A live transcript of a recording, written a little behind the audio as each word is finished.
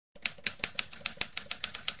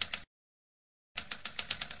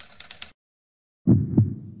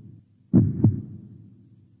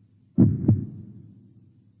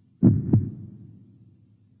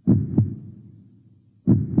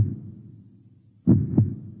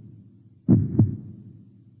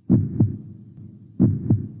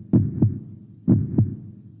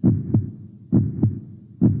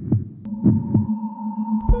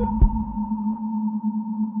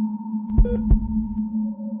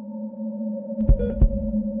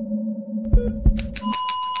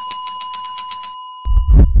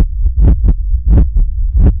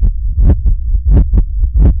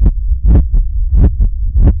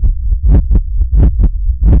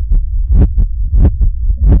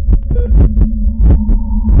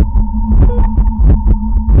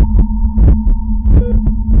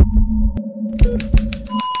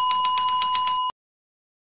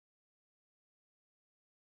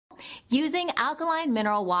Using alkaline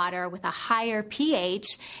mineral water with a higher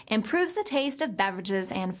pH improves the taste of beverages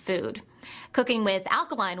and food. Cooking with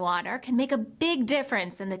alkaline water can make a big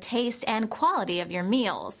difference in the taste and quality of your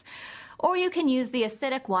meals. Or you can use the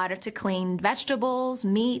acidic water to clean vegetables,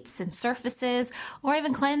 meats, and surfaces, or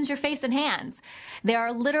even cleanse your face and hands. There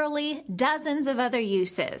are literally dozens of other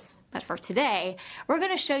uses. But for today, we're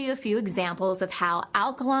going to show you a few examples of how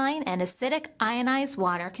alkaline and acidic ionized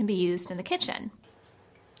water can be used in the kitchen.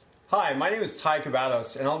 Hi, my name is Ty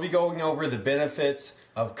Cabbage, and I'll be going over the benefits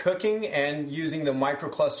of cooking and using the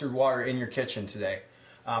microclustered water in your kitchen today.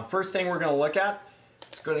 First thing we're going to look at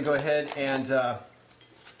is going to go ahead and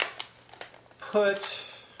put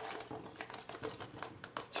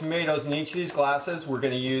tomatoes in each of these glasses. We're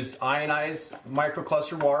going to use ionized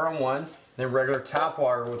microclustered water on one, then regular tap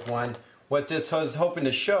water with one. What this is hoping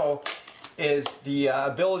to show is the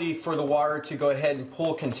ability for the water to go ahead and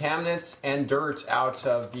pull contaminants and dirt out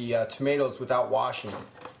of the tomatoes without washing them.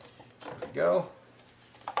 There we go.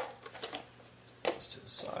 Just to the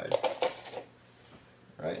side.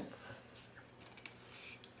 Right.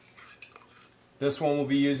 This one will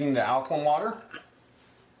be using the alkaline water.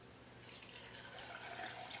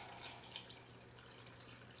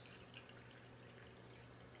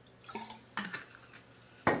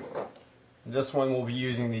 This one will be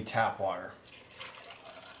using the tap water.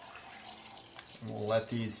 And we'll let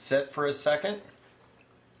these sit for a second.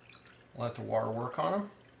 Let the water work on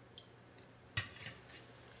them.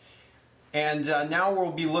 And now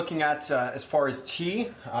we'll be looking at, as far as tea,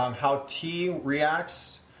 how tea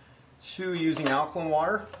reacts to using alkaline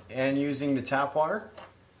water and using the tap water.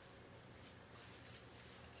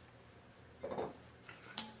 This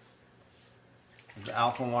is the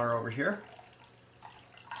alkaline water over here.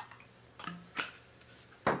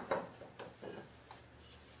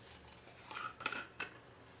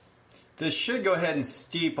 This should go ahead and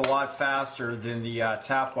steep a lot faster than the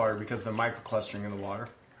tap water because of the microclustering of the water.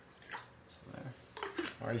 So there.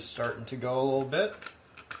 Already starting to go a little bit.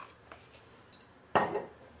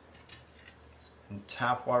 And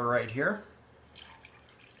tap water right here.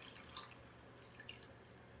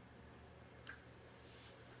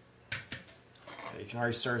 You can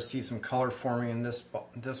already start to see some color forming in this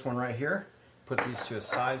one right here. Put these to a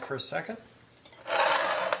side for a second.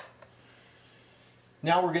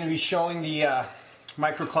 Now we're going to be showing the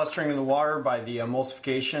microclustering of the water by the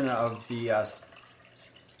emulsification of the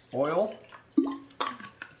oil.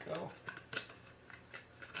 Go.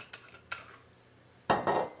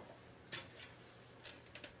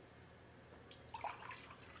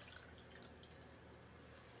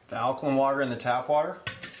 The alkaline water and the tap water.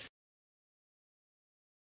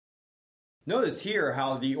 Notice here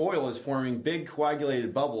how the oil is forming big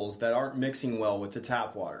coagulated bubbles that aren't mixing well with the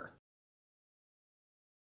tap water.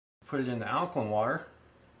 Put it in the alkaline water,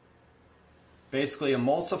 basically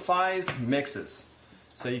emulsifies, mixes.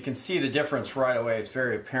 So you can see the difference right away. It's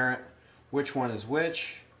very apparent which one is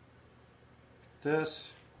which. This,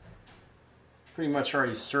 pretty much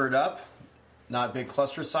already stirred up, not big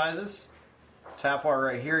cluster sizes. Tap water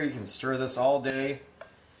right here, you can stir this all day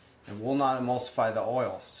and will not emulsify the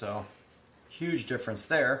oil. So huge difference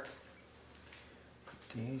there.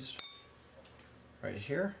 Put these right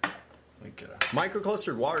here.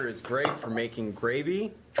 Microclustered water is great for making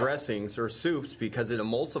gravy, dressings, or soups because it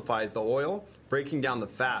emulsifies the oil, breaking down the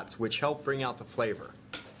fats, which help bring out the flavor.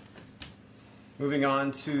 Moving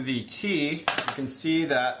on to the tea, you can see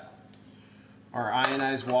that our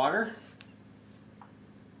ionized water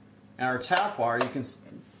and our tap water, you can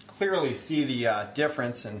clearly see the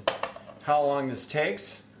difference in how long this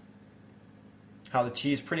takes, how the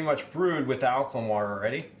tea is pretty much brewed with alkaline water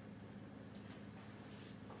already.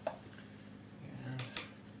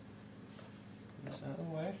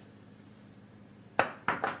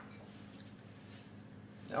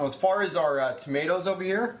 Now, as far as our tomatoes over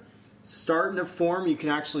here, starting to form, you can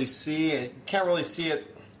actually see it. You can't really see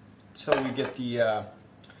it until we get the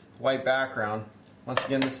white background. Once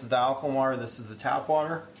again, this is the alkaline water, this is the tap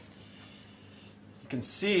water. You can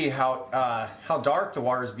see how dark the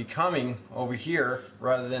water is becoming over here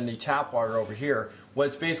rather than the tap water over here. What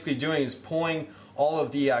it's basically doing is pulling all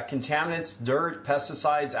of the contaminants, dirt,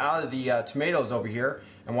 pesticides out of the tomatoes over here,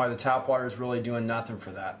 and why the tap water is really doing nothing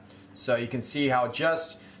for that. So you can see how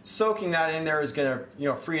just soaking that in there is going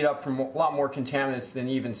to, free it up from a lot more contaminants than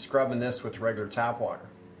even scrubbing this with regular tap water.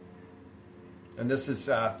 And this is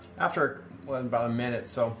after about a minute,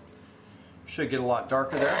 so should get a lot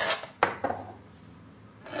darker there.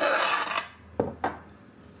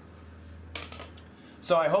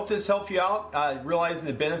 So I hope this helped you out, realizing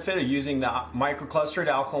the benefit of using the microclustered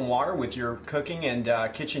alkaline water with your cooking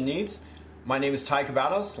and kitchen needs. My name is Ty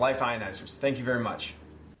Cabbage, Life Ionizers. Thank you very much.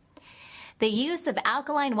 The use of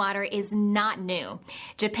alkaline water is not new.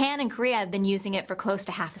 Japan and Korea have been using it for close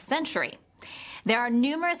to half a century. There are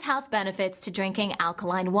numerous health benefits to drinking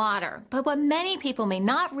alkaline water, but what many people may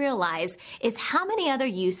not realize is how many other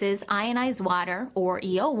uses ionized water, or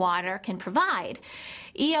EO water, can provide.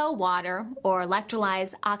 EO water, or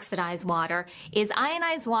electrolyzed oxidized water, is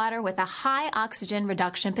ionized water with a high oxygen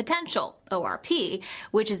reduction potential, ORP,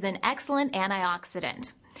 which is an excellent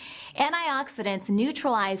antioxidant. Antioxidants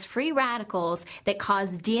neutralize free radicals that cause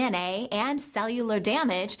DNA and cellular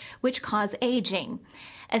damage, which cause aging.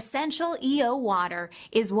 Essential EO water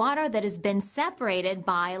is water that has been separated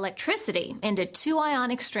by electricity into two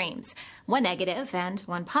ionic streams, one negative and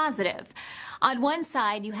one positive. On one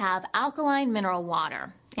side, you have alkaline mineral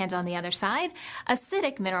water, and on the other side,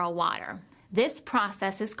 acidic mineral water. This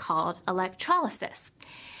process is called electrolysis.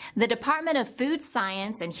 The Department of Food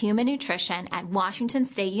Science and Human Nutrition at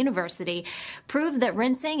Washington State University proved that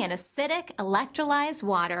rinsing in acidic electrolyzed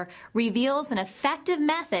water reveals an effective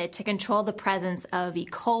method to control the presence of E.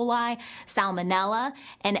 coli, salmonella,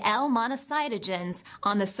 and L. monocytogenes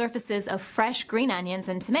on the surfaces of fresh green onions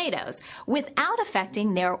and tomatoes without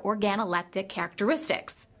affecting their organoleptic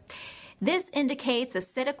characteristics. This indicates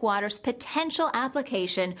acidic water's potential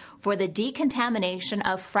application for the decontamination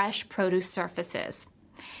of fresh produce surfaces.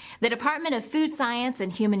 The Department of Food Science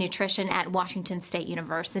and Human Nutrition at Washington State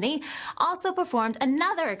University also performed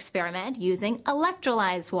another experiment using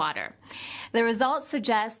electrolyzed water. The results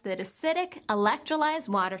suggest that acidic electrolyzed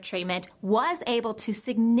water treatment was able to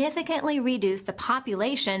significantly reduce the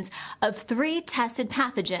populations of 3 tested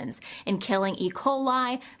pathogens in killing E.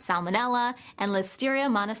 coli, salmonella, and Listeria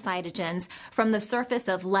monocytogenes from the surface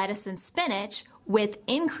of lettuce and spinach with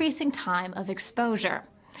increasing time of exposure.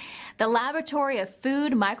 The Laboratory of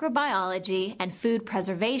Food Microbiology and Food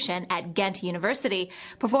Preservation at Ghent University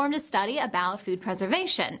performed a study about food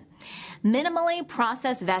preservation. Minimally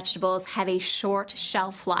processed vegetables have a short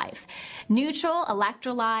shelf life. Neutral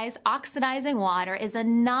electrolyzed oxidizing water is a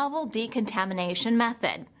novel decontamination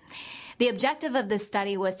method. The objective of this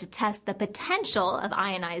study was to test the potential of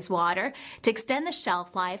ionized water to extend the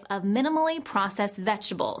shelf life of minimally processed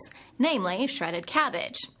vegetables, namely shredded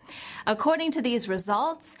cabbage. According to these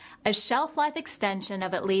results, a shelf life extension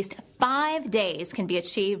of at least 5 days can be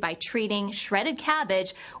achieved by treating shredded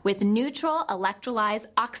cabbage with neutral electrolyzed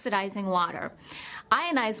oxidizing water.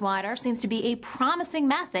 Ionized water seems to be a promising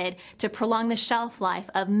method to prolong the shelf life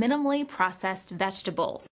of minimally processed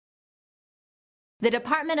vegetables. The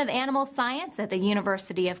Department of Animal Science at the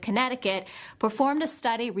University of Connecticut performed a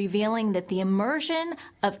study revealing that the immersion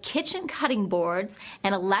of kitchen cutting boards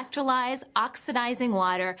in electrolyzed oxidizing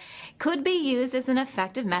water could be used as an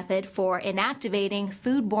effective method for inactivating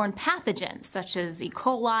foodborne pathogens such as E.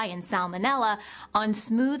 coli and salmonella on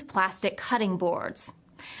smooth plastic cutting boards.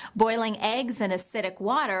 Boiling eggs in acidic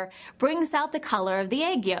water brings out the color of the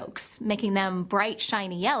egg yolks, making them bright,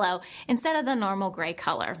 shiny yellow instead of the normal gray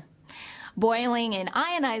color. Boiling in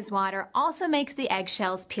ionized water also makes the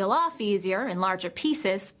eggshells peel off easier in larger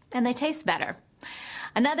pieces, and they taste better.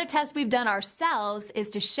 Another test we've done ourselves is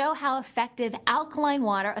to show how effective alkaline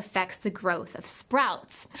water affects the growth of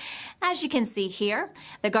sprouts. As you can see here,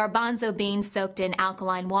 the garbanzo beans soaked in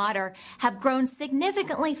alkaline water have grown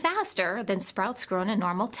significantly faster than sprouts grown in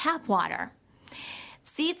normal tap water.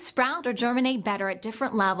 Seeds sprout or germinate better at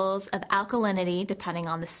different levels of alkalinity depending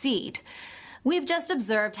on the seed. We've just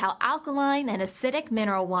observed how alkaline and acidic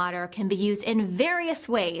mineral water can be used in various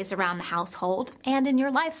ways around the household and in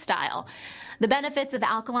your lifestyle. The benefits of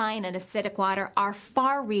alkaline and acidic water are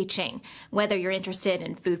far-reaching, whether you're interested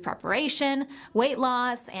in food preparation, weight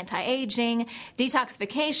loss, anti-aging,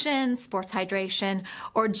 detoxification, sports hydration,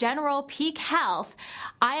 or general peak health.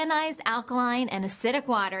 Ionized alkaline and acidic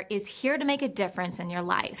water is here to make a difference in your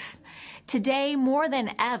life. Today, more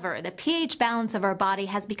than ever, the pH balance of our body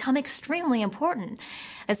has become extremely important.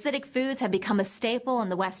 Acidic foods have become a staple in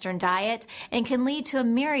the Western diet and can lead to a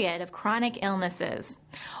myriad of chronic illnesses.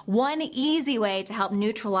 One easy way to help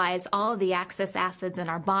neutralize all of the excess acids in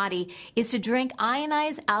our body is to drink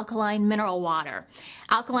ionized alkaline mineral water.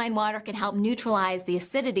 Alkaline water can help neutralize the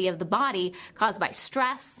acidity of the body caused by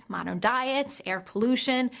stress, modern diet, air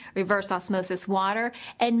pollution, reverse osmosis water,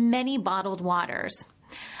 and many bottled waters.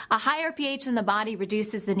 A higher pH in the body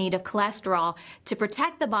reduces the need of cholesterol to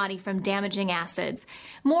protect the body from damaging acids.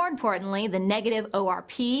 More importantly, the negative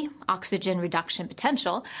ORP, oxygen reduction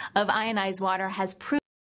potential, of ionized water has proven